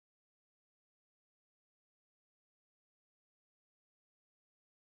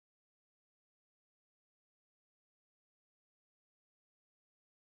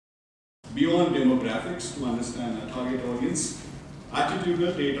beyond demographics to understand our target audience.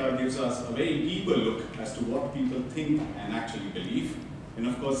 Attitudinal data gives us a very deeper look as to what people think and actually believe. And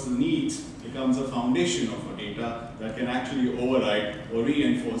of course, the needs becomes a foundation of our data that can actually override or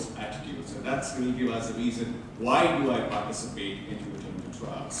reinforce attitudes. And that will give us a reason, why do I participate in clinical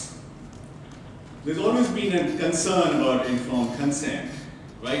trials? There's always been a concern about informed consent,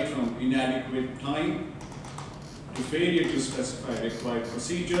 right from inadequate time, to failure to specify required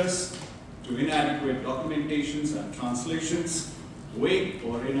procedures, to inadequate documentations and translations, vague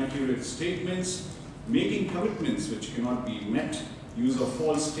or inaccurate statements, making commitments which cannot be met, use of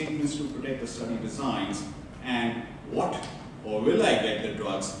false statements to protect the study designs, and what or will I get the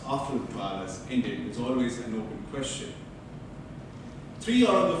drugs after the trial has ended is always an open question. 3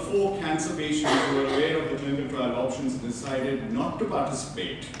 out of the 4 cancer patients who were aware of the clinical trial options decided not to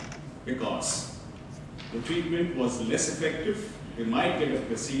participate because the treatment was less effective, they might get a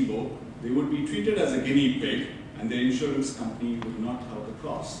placebo, they would be treated as a guinea pig, and their insurance company would not cover the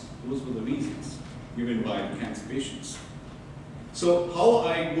cost. Those were the reasons given by the cancer patients. So how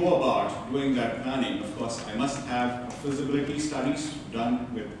I go about doing that planning, of course, I must have feasibility studies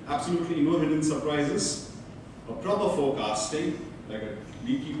done with absolutely no hidden surprises, a proper forecasting, like a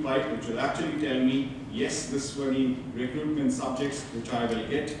leaky pipe, which will actually tell me, yes, this many recruitment subjects which I will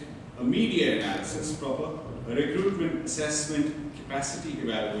get, a media analysis proper, a recruitment assessment, capacity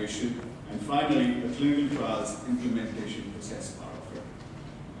evaluation, and finally, a clinical trials implementation process part of it.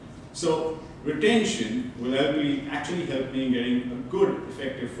 So retention will actually help me in getting a good,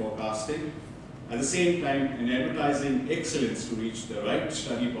 effective forecasting. At the same time, in advertising excellence to reach the right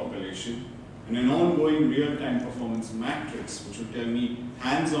study population, and an ongoing real-time performance matrix, which will tell me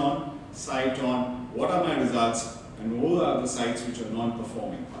hands-on, site-on, what are my results, and what are the sites which are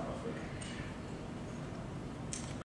non-performing part of it.